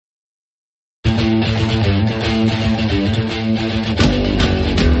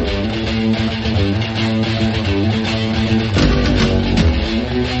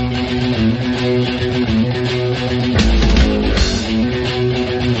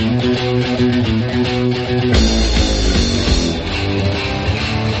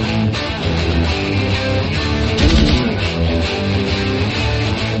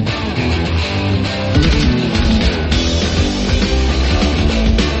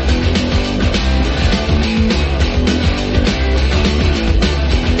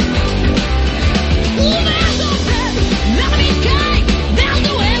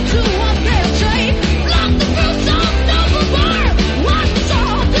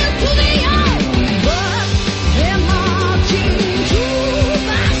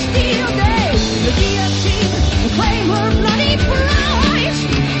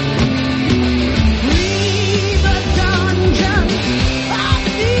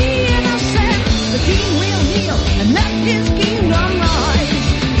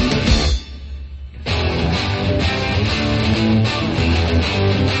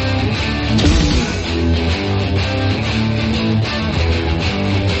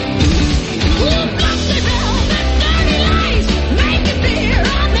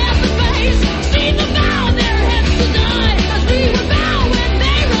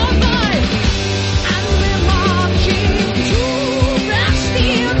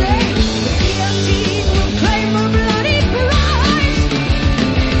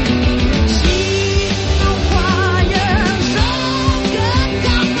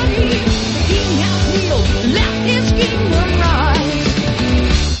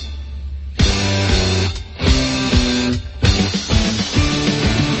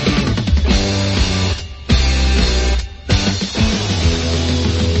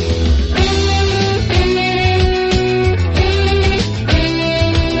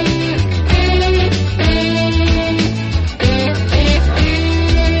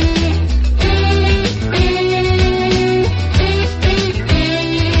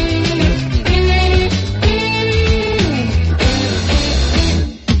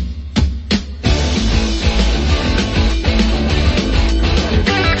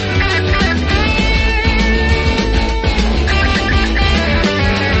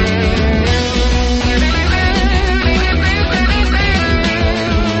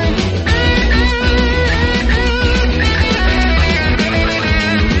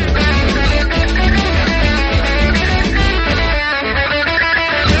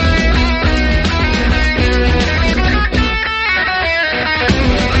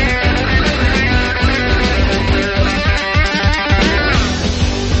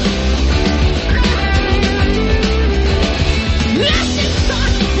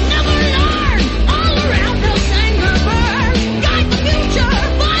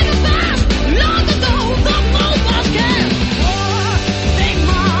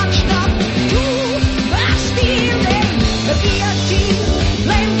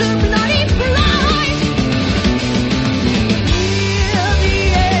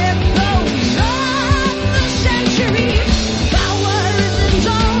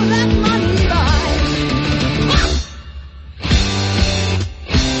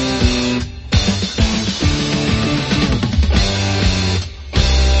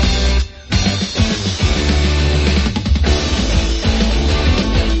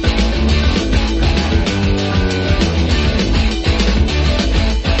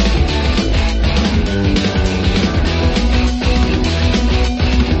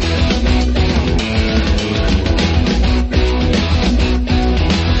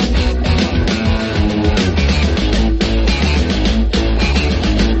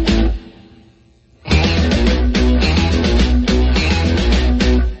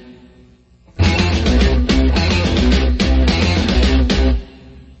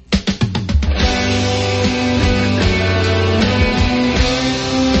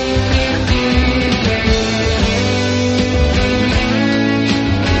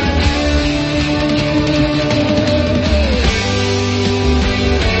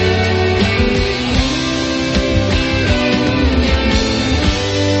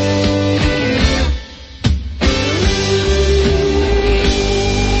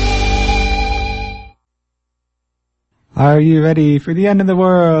Are you ready for the end of the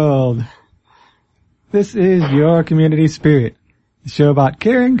world? This is your community spirit, the show about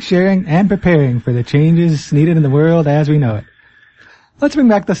caring, sharing, and preparing for the changes needed in the world as we know it. Let's bring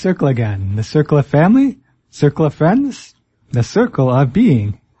back the circle again. The circle of family, circle of friends, the circle of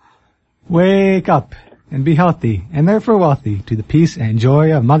being. Wake up and be healthy and therefore wealthy to the peace and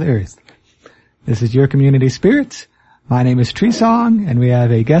joy of Mother Earth. This is your community spirit. My name is Tree Song, and we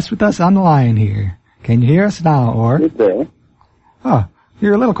have a guest with us on the line here. Can you hear us now, or? Good day. Oh,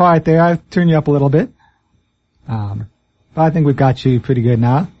 you're a little quiet there. I've turned you up a little bit. But I think we've got you pretty good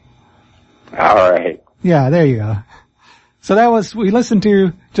now. All right. Yeah, there you go. So we listened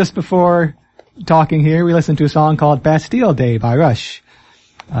to, just before talking here, we listened to a song called Bastille Day by Rush.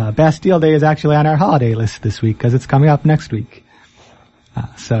 Bastille Day is actually on our holiday list this week because it's coming up next week.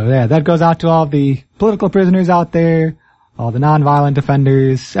 So yeah, that goes out to all the political prisoners out there, all the nonviolent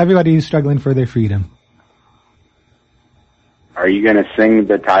defenders, everybody who's struggling for their freedom. Are you going to sing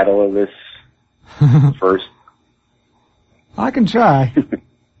the title of this first? I can try.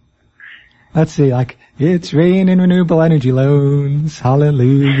 Let's see, it's raining renewable energy loans.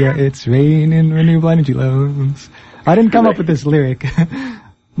 Hallelujah, it's raining renewable energy loans. I didn't come up with this lyric.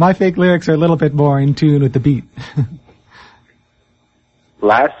 My fake lyrics are a little bit more in tune with the beat.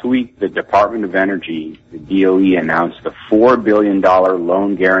 Last week, the Department of Energy, the DOE, announced a $4 billion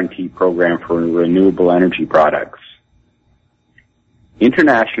loan guarantee program for renewable energy products.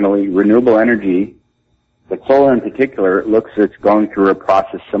 Internationally, renewable energy, but solar in particular, looks like it's going through a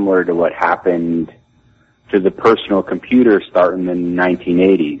process similar to what happened to the personal computer starting in the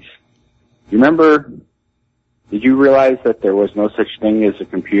 1980s. You remember, did you realize that there was no such thing as a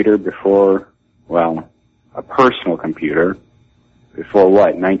computer before, a personal computer? Before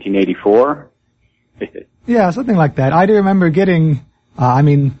what, 1984? Yeah, something like that. I do remember getting,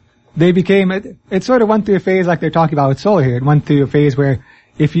 it sort of went through a phase like they're talking about with solar here. It went through a phase where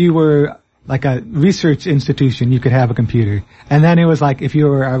if you were like a research institution, you could have a computer. And then it was like if you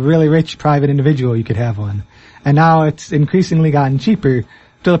were a really rich private individual, you could have one. And now it's increasingly gotten cheaper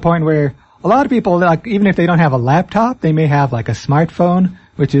to the point where a lot of people, even if they don't have a laptop, they may have a smartphone,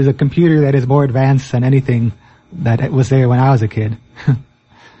 which is a computer that is more advanced than anything that was there when I was a kid.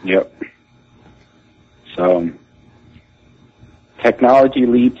 Yep. So, technology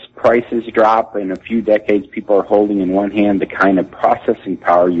leaps, prices drop. In a few decades, people are holding in one hand the kind of processing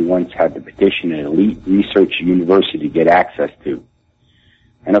power you once had to petition an elite research university to get access to.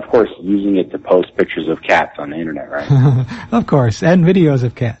 And of course, using it to post pictures of cats on the internet, right? Of course, and videos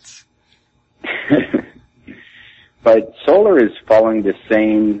of cats. But solar is following the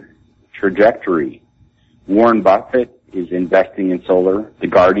same trajectory. Warren Buffett is investing in solar. The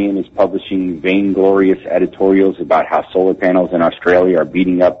Guardian is publishing vainglorious editorials about how solar panels in Australia are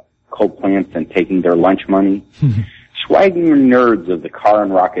beating up coal plants and taking their lunch money. Swaggering nerds of the car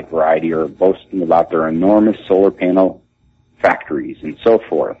and rocket variety are boasting about their enormous solar panel factories and so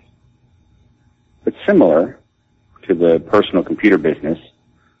forth. But similar to the personal computer business,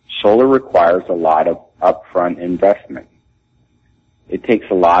 solar requires a lot of upfront investment. It takes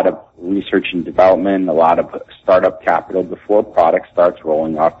a lot of research and development, a lot of startup capital before product starts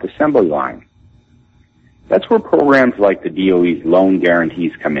rolling off the assembly line. That's where programs like the DOE's loan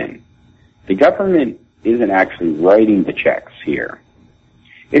guarantees come in. The government isn't actually writing the checks here.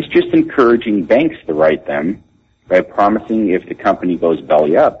 It's just encouraging banks to write them by promising if the company goes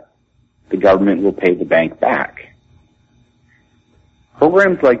belly up, the government will pay the bank back.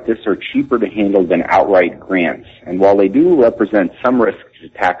 Programs like this are cheaper to handle than outright grants, and while they do represent some risk to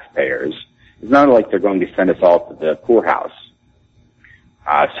taxpayers, it's not like they're going to send us all to the poorhouse.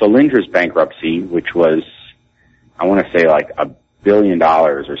 Solindra's bankruptcy, which was, I want to say $1 billion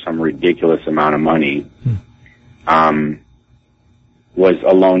or some ridiculous amount of money, was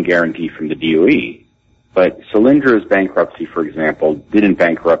a loan guarantee from the DOE. But Solindra's bankruptcy, for example, didn't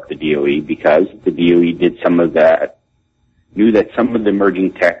bankrupt the DOE because the DOE did some of that, knew that some of the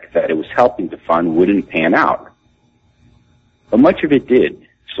emerging tech that it was helping to fund wouldn't pan out. But much of it did.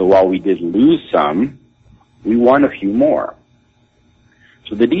 So while we did lose some, we won a few more.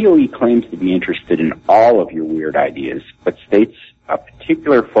 So the DOE claims to be interested in all of your weird ideas, but states a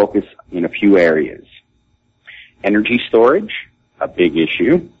particular focus in a few areas. Energy storage, a big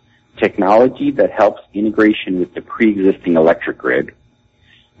issue. Technology that helps integration with the pre-existing electric grid.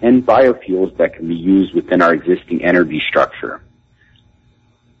 And biofuels that can be used within our existing energy structure.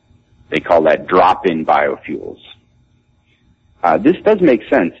 They call that drop-in biofuels. This does make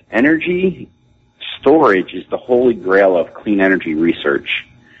sense. Energy storage is the holy grail of clean energy research.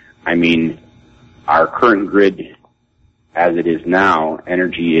 I mean, our current grid, as it is now,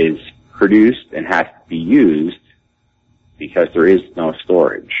 energy is produced and has to be used because there is no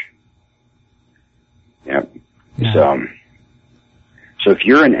storage. Yep. Yeah. So if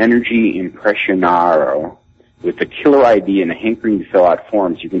you're an energy impressionaro with a killer idea and a hankering to fill out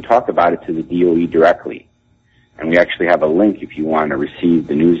forms, you can talk about it to the DOE directly. And we actually have a link if you want to receive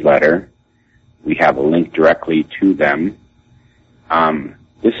the newsletter. We have a link directly to them.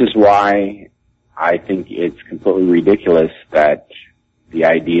 This is why I think it's completely ridiculous that the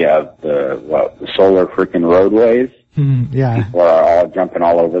idea of the solar frickin' roadways, yeah. people are all jumping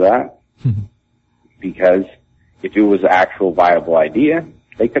all over that. Because if it was an actual viable idea,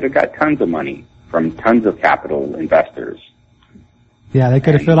 they could have got tons of money from tons of capital investors. Yeah, they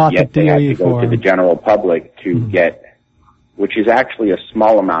could have filled out the DOE form. They had to go form to the general public to get, which is actually a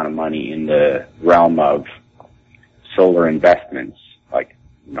small amount of money in the realm of solar investments, like,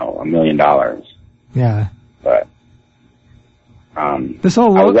 $1 million. Yeah. But this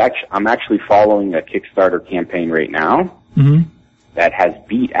whole I'm actually following a Kickstarter campaign right now that has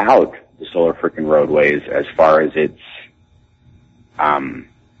beat out the solar frickin' roadways as far as its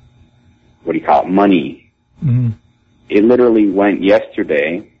money. It literally went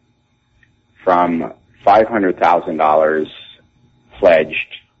yesterday from $500,000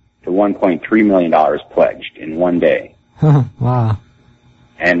 pledged to $1.3 million pledged in one day. Wow.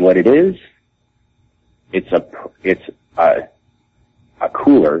 And what it is, it's a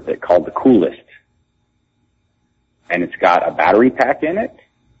cooler that called the Coolest. And it's got a battery pack in it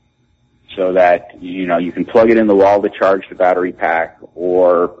so that, you can plug it in the wall to charge the battery pack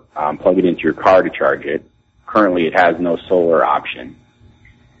or plug it into your car to charge it. Currently it has no solar option.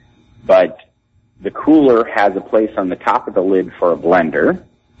 But the cooler has a place on the top of the lid for a blender.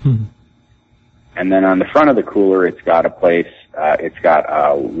 And then on the front of the cooler, it's got a place, it's got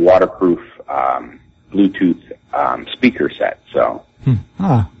a waterproof Bluetooth speaker set. So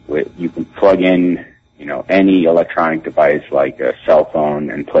you can plug in, any electronic device like a cell phone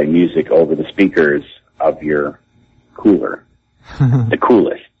and play music over the speakers of your cooler. The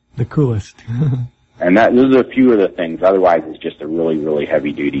Coolest. The Coolest. And those are a few of the things. Otherwise, it's just a really, really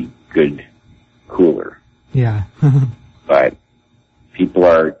heavy-duty, good cooler. Yeah. But people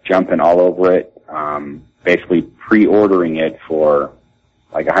are jumping all over it, basically pre-ordering it for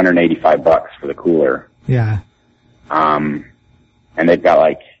like $185 for the cooler. Yeah. And they've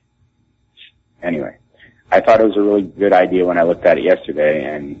got anyway, I thought it was a really good idea when I looked at it yesterday,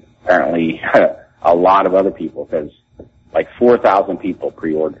 and apparently a lot of other people, because 4,000 people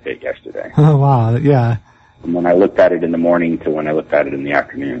pre-ordered it yesterday. Oh, wow. Yeah. From when I looked at it in the morning to when I looked at it in the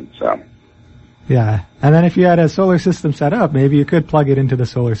afternoon, so. Yeah. And then if you had a solar system set up, maybe you could plug it into the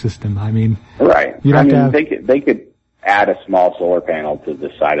solar system. Right. They could add a small solar panel to the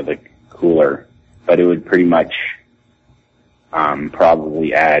side of the cooler, but it would pretty much,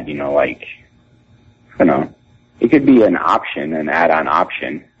 probably add, it could be an option, an add-on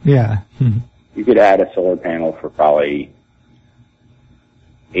option. Yeah. You could add a solar panel for probably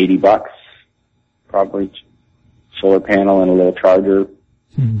 $80, probably solar panel and a little charger.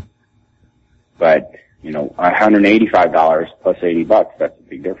 But, $185 plus $80, that's a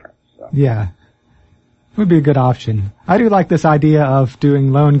big difference. So. Yeah. Would be a good option. I do like this idea of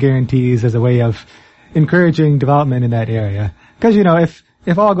doing loan guarantees as a way of encouraging development in that area. Because,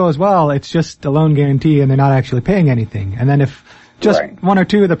 if all goes well, it's just a loan guarantee and they're not actually paying anything. And then if just one or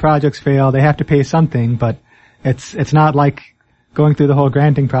two of the projects fail, they have to pay something, but it's not like going through the whole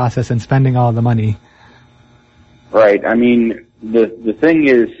granting process and spending all the money. Right. The thing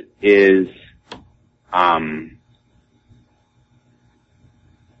is,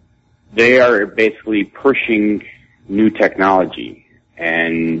 they are basically pushing new technology,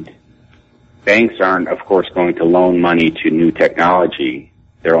 and banks aren't, of course, going to loan money to new technology.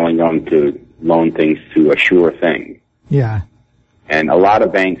 They're only going to loan things to a sure thing. Yeah. And a lot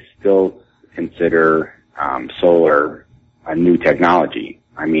of banks still consider solar a new technology.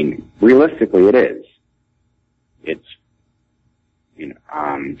 Realistically, it is. It's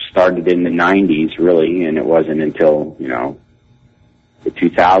started in the 90s, really, and it wasn't until, the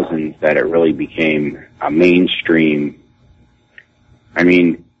 2000s that it really became a mainstream.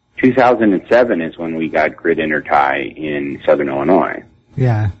 2007 is when we got grid intertie in Southern Illinois.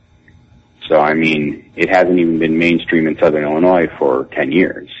 Yeah. So, it hasn't even been mainstream in Southern Illinois for 10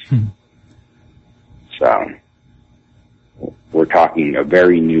 years. So, we're talking a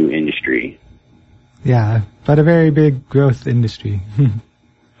very new industry. Yeah, but a very big growth industry.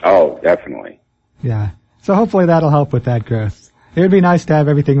 Oh, definitely. Yeah. So hopefully that'll help with that growth. It would be nice to have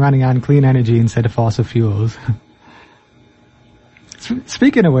everything running on clean energy instead of fossil fuels.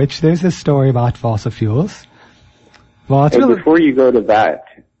 Speaking of which, there's this story about fossil fuels. Well, it's before you go to that,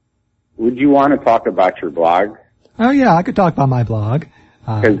 would you want to talk about your blog? Oh yeah, I could talk about my blog.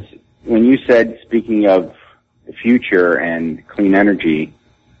 Because when you said, speaking of the future and clean energy,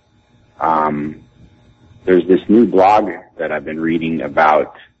 there's this new blog that I've been reading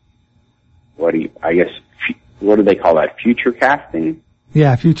about what do they call that? Future casting?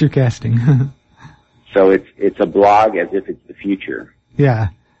 Yeah, future casting. So it's a blog as if it's the future. Yeah.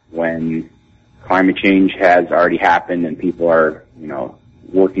 When climate change has already happened and people are,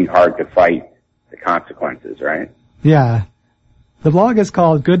 working hard to fight the consequences, right? Yeah. The blog is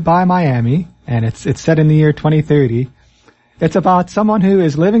called Goodbye Miami, and it's set in the year 2030. It's about someone who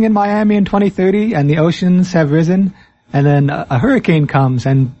is living in Miami in 2030 and the oceans have risen, and then a hurricane comes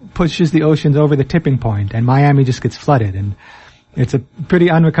and pushes the oceans over the tipping point, and Miami just gets flooded, and it's a pretty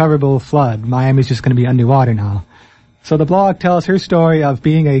unrecoverable flood. Miami's just going to be underwater now. So the blog tells her story of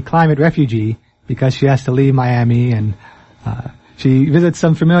being a climate refugee because she has to leave Miami, and she visits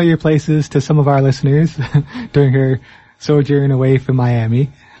some familiar places to some of our listeners during her sojourn away from Miami.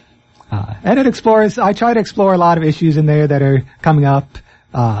 And I try to explore a lot of issues in there that are coming up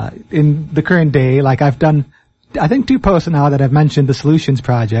in the current day. Like I've done, I think 2 posts now that have mentioned the Solutions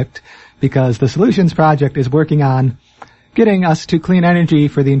Project, because the Solutions Project is working on getting us to clean energy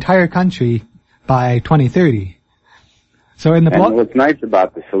for the entire country by 2030. So in the and what's nice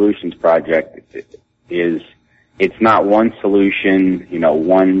about the Solutions Project is it's not one solution,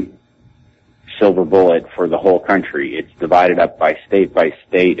 one silver bullet for the whole country. It's divided up by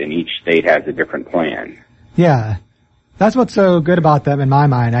state, and each state has a different plan. Yeah. That's what's so good about them in my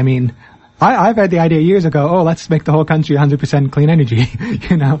mind. I mean, I've had the idea years ago, let's make the whole country 100% clean energy.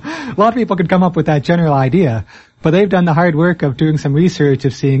 A lot of people could come up with that general idea, but they've done the hard work of doing some research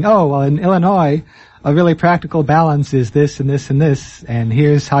of seeing, in Illinois, a really practical balance is this and this and this, and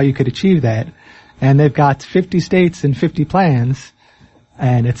here's how you could achieve that. And they've got 50 states and 50 plans,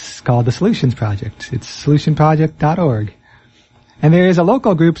 and it's called the Solutions Project. It's solutionproject.org. And there is a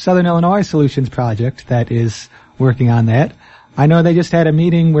local group, Southern Illinois Solutions Project, that is working on that. I know they just had a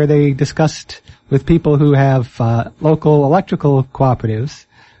meeting where they discussed with people who have local electrical cooperatives,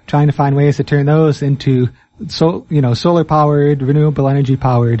 trying to find ways to turn those into solar-powered, renewable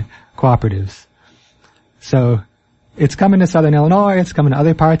energy-powered cooperatives. So it's coming to Southern Illinois. It's coming to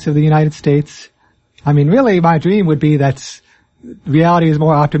other parts of the United States. I mean, really, my dream would be that reality is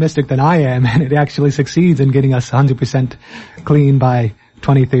more optimistic than I am, and it actually succeeds in getting us 100% clean by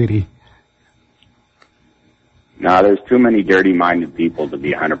 2030. No, there's too many dirty-minded people to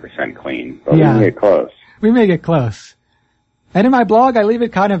be 100% clean, but yeah, we may get close. We may get close. And in my blog, I leave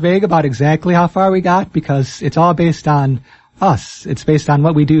it kind of vague about exactly how far we got, because it's all based on us. It's based on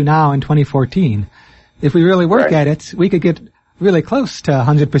what we do now in 2014. If we really work at it, we could get really close to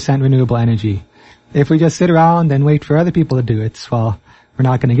 100% renewable energy. If we just sit around and wait for other people to do it, we're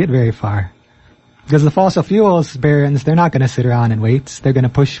not going to get very far. Because the fossil fuels barons, they're not going to sit around and wait. They're going to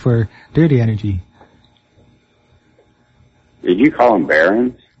push for dirty energy. Did you call them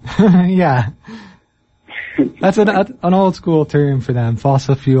barons? Yeah. That's an old school term for them.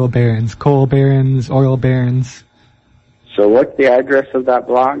 Fossil fuel barons, coal barons, oil barons. So what's the address of that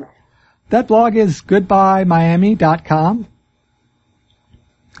blog? That blog is goodbyemiami.com.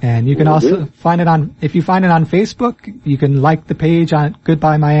 And you can also find it if you find it on Facebook, you can like the page on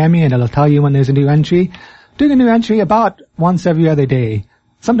Goodbye Miami and it'll tell you when there's a new entry. Doing a new entry about once every other day.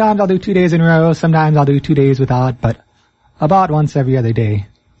 Sometimes I'll do 2 days in a row, sometimes I'll do 2 days without, but about once every other day.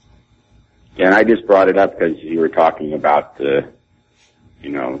 Yeah, and I just brought it up because you were talking about the,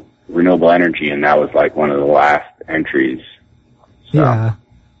 renewable energy, and that was like one of the last entries. So. Yeah.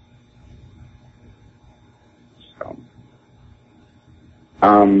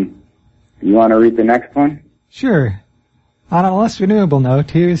 You want to read the next one? Sure. On a less renewable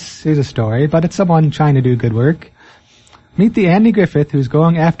note, here's a story, but it's someone trying to do good work. Meet the Andy Griffith who's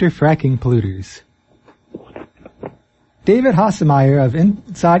going after fracking polluters. David Hassemeyer of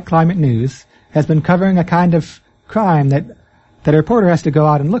Inside Climate News has been covering a kind of crime that a reporter has to go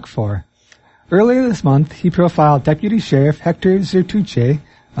out and look for. Earlier this month, he profiled Deputy Sheriff Hector Zertuche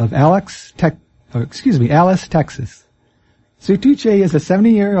of Alice, Texas. Zertuche is a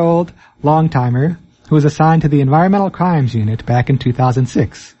 70-year-old long-timer who was assigned to the Environmental Crimes Unit back in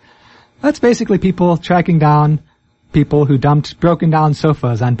 2006. That's basically people tracking down people who dumped broken-down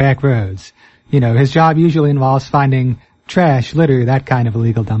sofas on back roads. His job usually involves finding trash, litter, that kind of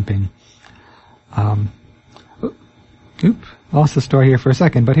illegal dumping. Lost the story here for a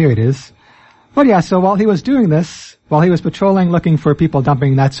second, but here it is. But yeah, so while he was doing this, while he was patrolling looking for people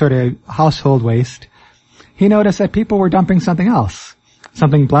dumping that sort of household waste, he noticed that people were dumping something else,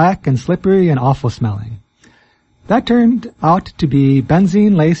 something black and slippery and awful smelling. That turned out to be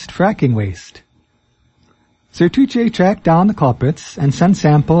benzene-laced fracking waste. Zertuche tracked down the culprits and sent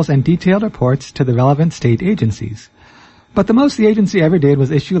samples and detailed reports to the relevant state agencies. But the most the agency ever did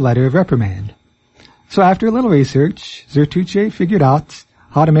was issue a letter of reprimand. So after a little research, Zertuche figured out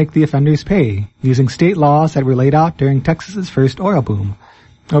how to make the offenders pay using state laws that were laid out during Texas's first oil boom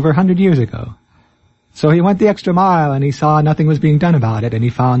over 100 years ago. So he went the extra mile and he saw nothing was being done about it, and he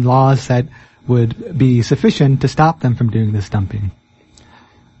found laws that would be sufficient to stop them from doing this dumping.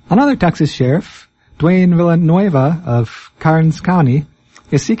 Another Texas sheriff, Dwayne Villanueva of Karnes County,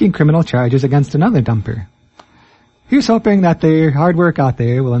 is seeking criminal charges against another dumper. He's hoping that their hard work out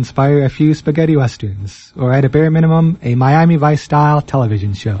there will inspire a few spaghetti westerns, or at a bare minimum, a Miami Vice-style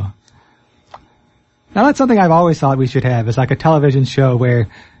television show. Now that's something I've always thought we should have, is like a television show where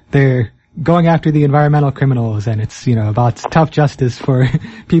they're going after the environmental criminals, and it's, about tough justice for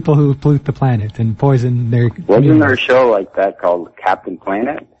people who pollute the planet and poison their Wasn't communities. there a show like that called Captain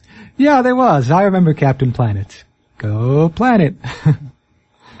Planet? Yeah, there was. I remember Captain Planet. Go Planet.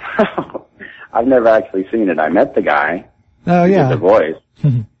 I've never actually seen it. I met the guy. Oh, He yeah. did the voice.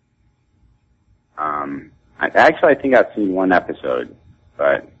 I think I've seen one episode,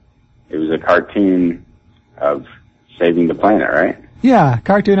 but it was a cartoon of saving the planet, right? Yeah,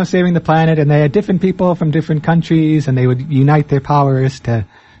 cartoon of saving the planet, and they had different people from different countries, and they would unite their powers to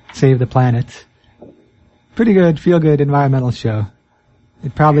save the planet. Pretty good, feel-good environmental show.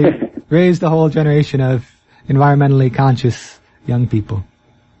 It probably raised a whole generation of environmentally conscious young people.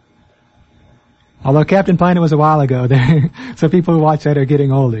 Although Captain Planet was a while ago, so people who watch that are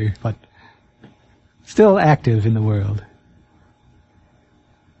getting older, but still active in the world.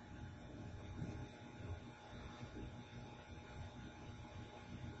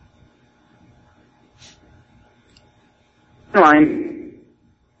 Fine.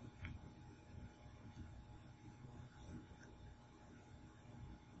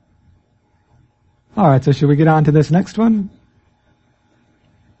 Alright, so should we get on to this next one?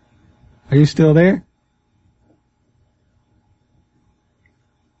 Are you still there?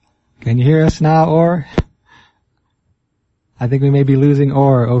 Can you hear us now, Orr? I think we may be losing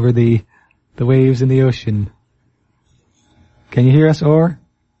Orr over the waves in the ocean. Can you hear us, Orr?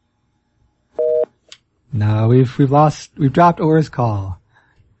 No, we've dropped Orr's call.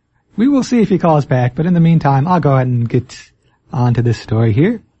 We will see if he calls back, but in the meantime, I'll go ahead and get on to this story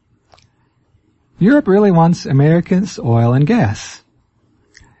here. Europe really wants America's oil and gas.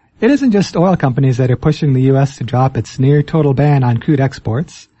 It isn't just oil companies that are pushing the U.S. to drop its near-total ban on crude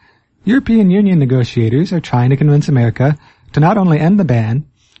exports. European Union negotiators are trying to convince America to not only end the ban,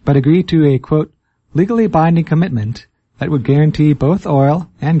 but agree to a, quote, legally binding commitment that would guarantee both oil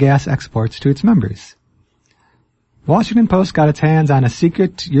and gas exports to its members. Washington Post got its hands on a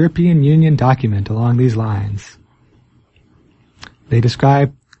secret European Union document along these lines. They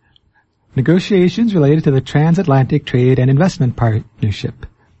describe negotiations related to the Transatlantic Trade and Investment Partnership.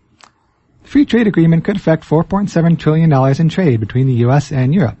 The free trade agreement could affect $4.7 trillion in trade between the U.S.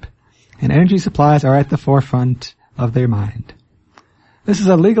 and Europe, and energy supplies are at the forefront of their mind. This is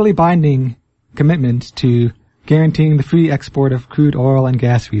a legally binding commitment to guaranteeing the free export of crude oil and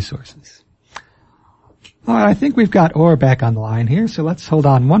gas resources. All right, I think we've got Orr back on the line here, so let's hold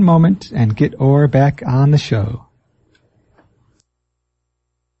on one moment and get Orr back on the show.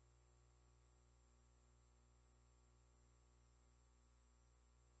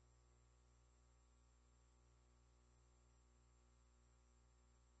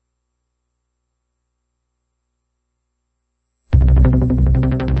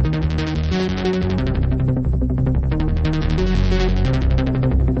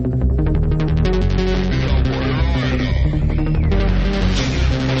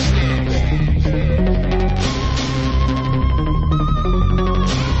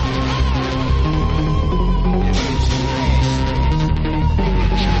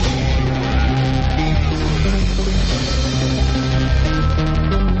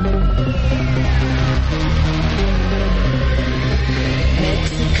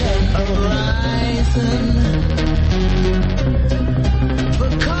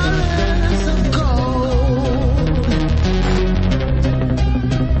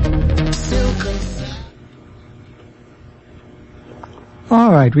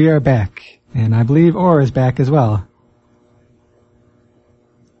 Alright, we are back. And I believe Orr is back as well.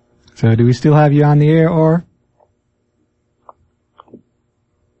 So do we still have you on the air, Orr?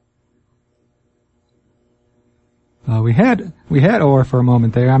 We had Orr for a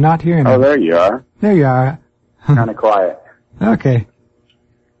moment there. I'm not hearing him. Oh, there you are. There you are. Kind of quiet. Okay.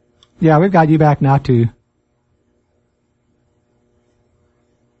 Yeah, we've got you back now too.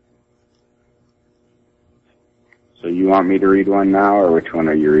 So you want me to read one now, or which one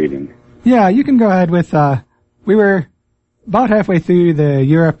are you reading? Yeah, you can go ahead with we were about halfway through the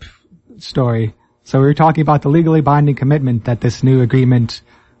Europe story, so we were talking about the legally binding commitment that this new agreement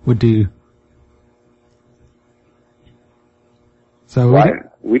would do. So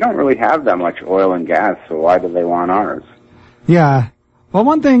we don't really have that much oil and gas, so why do they want ours? Yeah. Well,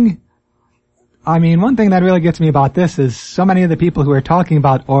 one thing that really gets me about this is so many of the people who are talking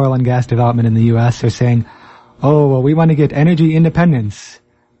about oil and gas development in the U.S. are saying, oh, well, we want to get energy independence.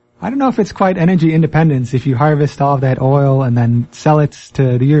 I don't know if it's quite energy independence if you harvest all of that oil and then sell it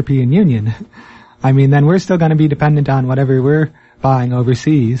to the European Union. I mean, then we're still going to be dependent on whatever we're buying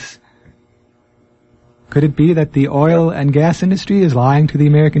overseas. Could it be that the oil and gas industry is lying to the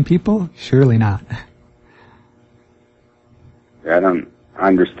American people? Surely not. I don't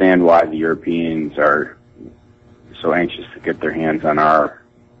understand why the Europeans are so anxious to get their hands on our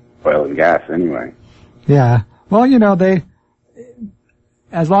oil and gas anyway. Yeah. Well,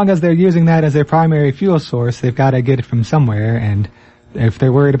 as long as they're using that as their primary fuel source, they've got to get it from somewhere, and if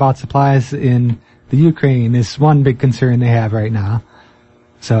they're worried about supplies in the Ukraine is one big concern they have right now.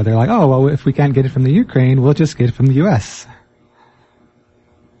 So they're like, oh, well, if we can't get it from the Ukraine, we'll just get it from the U.S.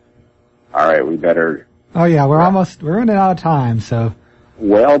 All right, we better... Oh, yeah, we're running out of time, so...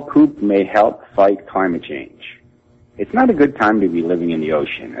 Whale poop may help fight climate change. It's not a good time to be living in the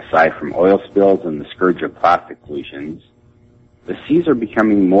ocean. Aside from oil spills and the scourge of plastic pollutions, the seas are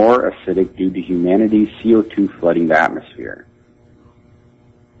becoming more acidic due to humanity's CO2 flooding the atmosphere.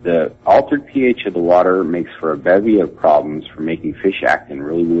 The altered pH of the water makes for a bevy of problems, from making fish act in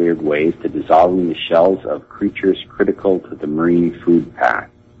really weird ways to dissolving the shells of creatures critical to the marine food path.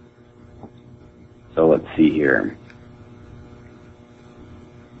 So let's see here.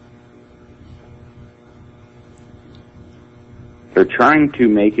 They're trying to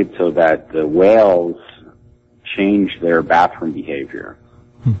make it so that the whales change their bathroom behavior.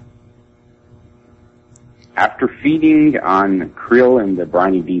 After feeding on krill in the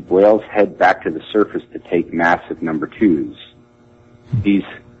briny deep, whales head back to the surface to take massive number twos. These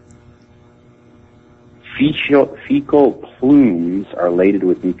fecal plumes are laden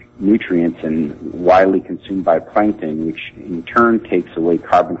with nutrients and widely consumed by plankton, which in turn takes away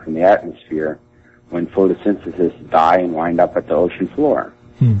carbon from the atmosphere when photosynthesis die and wind up at the ocean floor.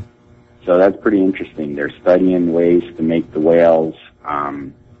 So that's pretty interesting. They're studying ways to make the whales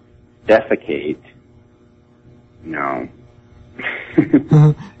defecate. No.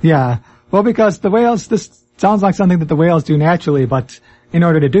 Yeah. Well, because the whales, this sounds like something that the whales do naturally, but in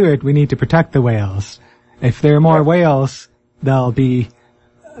order to do it, we need to protect the whales. If there are more whales, they'll be,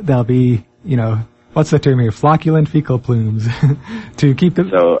 what's the term here? Flocculent fecal plumes to keep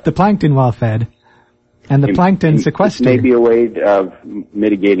the plankton well fed. And the plankton sequester. It may be a way of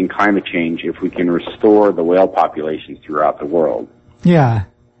mitigating climate change if we can restore the whale populations throughout the world. Yeah.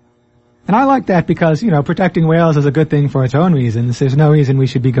 And I like that because, protecting whales is a good thing for its own reasons. There's no reason we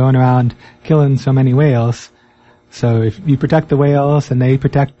should be going around killing so many whales. So if you protect the whales and they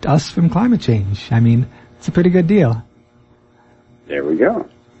protect us from climate change, I mean, it's a pretty good deal. There we go.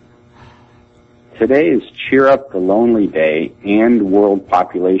 Today is Cheer Up the Lonely Day and World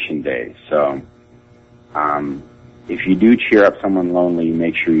Population Day. So, if you do cheer up someone lonely,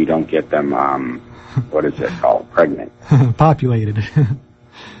 make sure you don't get them, what is it called? Pregnant. Populated.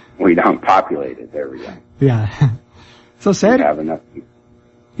 We don't populate it. There we go. Yeah. So Saturday. We have enough.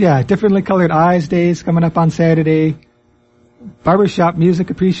 Yeah, differently colored eyes days coming up on Saturday. Barbershop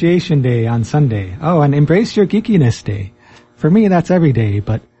Music Appreciation Day on Sunday. Oh, and Embrace Your Geekiness Day. For me, that's every day,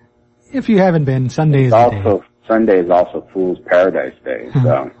 but if you haven't been, Sunday is the day. Sunday is also Fool's Paradise Day,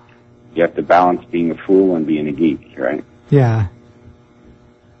 so you have to balance being a fool and being a geek, right? Yeah.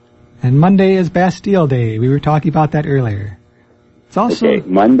 And Monday is Bastille Day. We were talking about that earlier. It's also... Okay,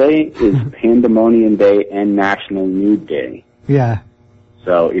 Monday is Pandemonium Day and National Nude Day. Yeah.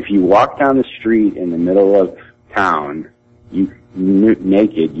 So if you walk down the street in the middle of town,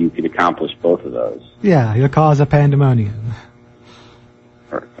 naked, you could accomplish both of those. Yeah, you'll cause a pandemonium.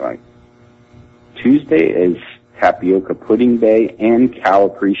 Right. Tuesday is Tapioca Pudding Day and Cow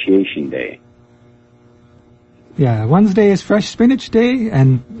Appreciation Day. Yeah, Wednesday is Fresh Spinach Day,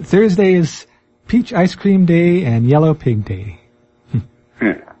 and Thursday is Peach Ice Cream Day and Yellow Pig Day.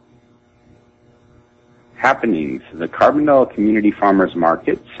 Happenings. The Carbondale Community Farmers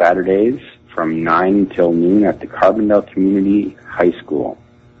Market, Saturdays from 9 until noon at the Carbondale Community High School.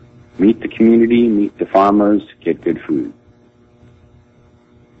 Meet the community, meet the farmers, get good food.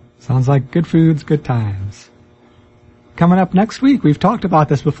 Sounds like good foods, good times. Coming up next week, we've talked about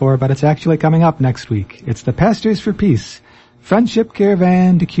this before, but it's actually coming up next week. It's the Pastors for Peace Friendship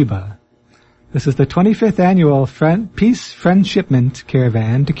Caravan to Cuba. This is the 25th annual Peace Friendshipment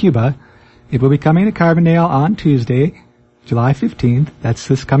Caravan to Cuba. It will be coming to Carbondale on Tuesday, July 15th. That's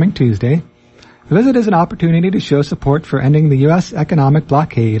this coming Tuesday. The visit is an opportunity to show support for ending the U.S. economic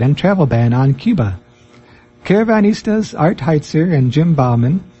blockade and travel ban on Cuba. Caravanistas Art Heitzer and Jim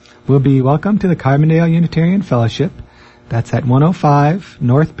Bauman will be welcome to the Carbondale Unitarian Fellowship. That's at 105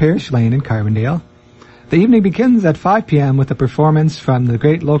 North Parish Lane in Carbondale. The evening begins at 5 p.m. with a performance from the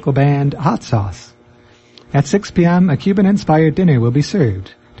great local band Hot Sauce. At 6 p.m., a Cuban-inspired dinner will be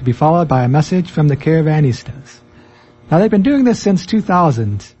served, to be followed by a message from the Caravanistas. Now, they've been doing this since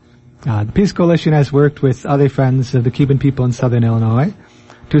 2000. The Peace Coalition has worked with other friends of the Cuban people in southern Illinois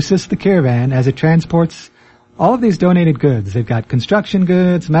to assist the caravan as it transports all of these donated goods. They've got construction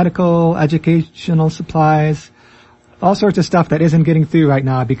goods, medical, educational supplies, all sorts of stuff that isn't getting through right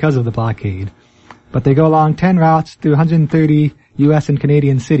now because of the blockade. But they go along 10 routes through 130 U.S. and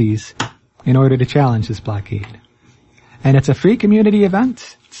Canadian cities in order to challenge this blockade. And it's a free community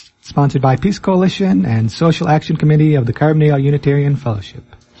event. It's sponsored by Peace Coalition and Social Action Committee of the Carbondale Unitarian Fellowship.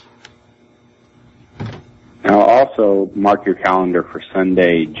 Now also mark your calendar for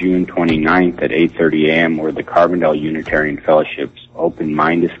Sunday, June 29th at 8:30 a.m. where the Carbondale Unitarian Fellowship's Open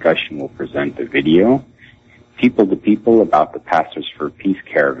Mind discussion will present a video, People to People, about the Pastors for Peace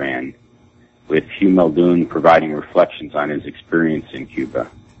Caravan, with Hugh Muldoon providing reflections on his experience in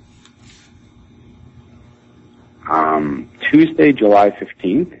Cuba. Tuesday, July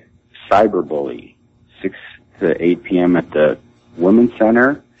 15th, Cyberbully, 6 to 8 p.m. at the Women's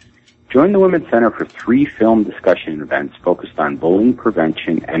Center. Join the Women's Center for 3 film discussion events focused on bullying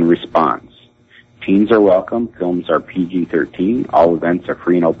prevention and response. Teens are welcome. Films are PG-13. All events are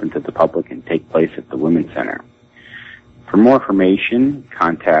free and open to the public and take place at the Women's Center. For more information,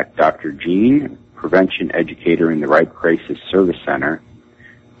 contact Dr. Jean, Prevention Educator in the Ripe Crisis Service Center,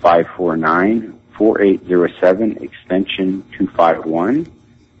 549-4807, extension 251.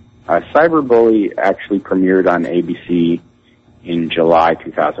 Cyberbully actually premiered on ABC in July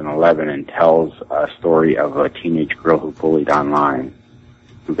 2011 and tells a story of a teenage girl who got bullied online.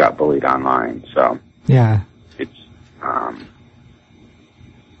 So yeah, it's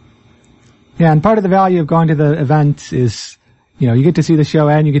yeah, and part of the value of going to the event is, you get to see the show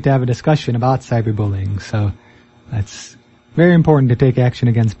and you get to have a discussion about cyberbullying. So that's very important to take action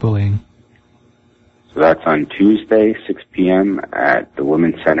against bullying. So that's on Tuesday, 6 p.m. at the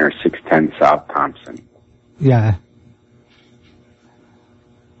Women's Center, 610 South Thompson. Yeah.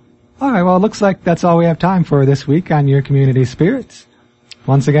 All right, well, it looks like that's all we have time for this week on Your Community Spirits.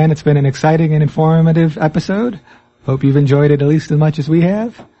 Once again, it's been an exciting and informative episode. Hope you've enjoyed it at least as much as we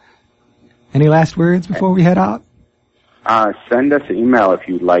have. Any last words before we head out? Send us an email if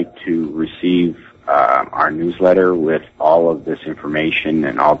you'd like to receive our newsletter with all of this information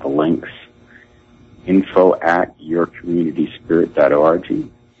and all the links.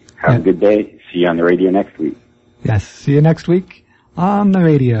 info@yourcommunityspirit.org. Have a good day. See you on the radio next week. Yes, see you next week on the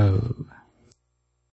radio.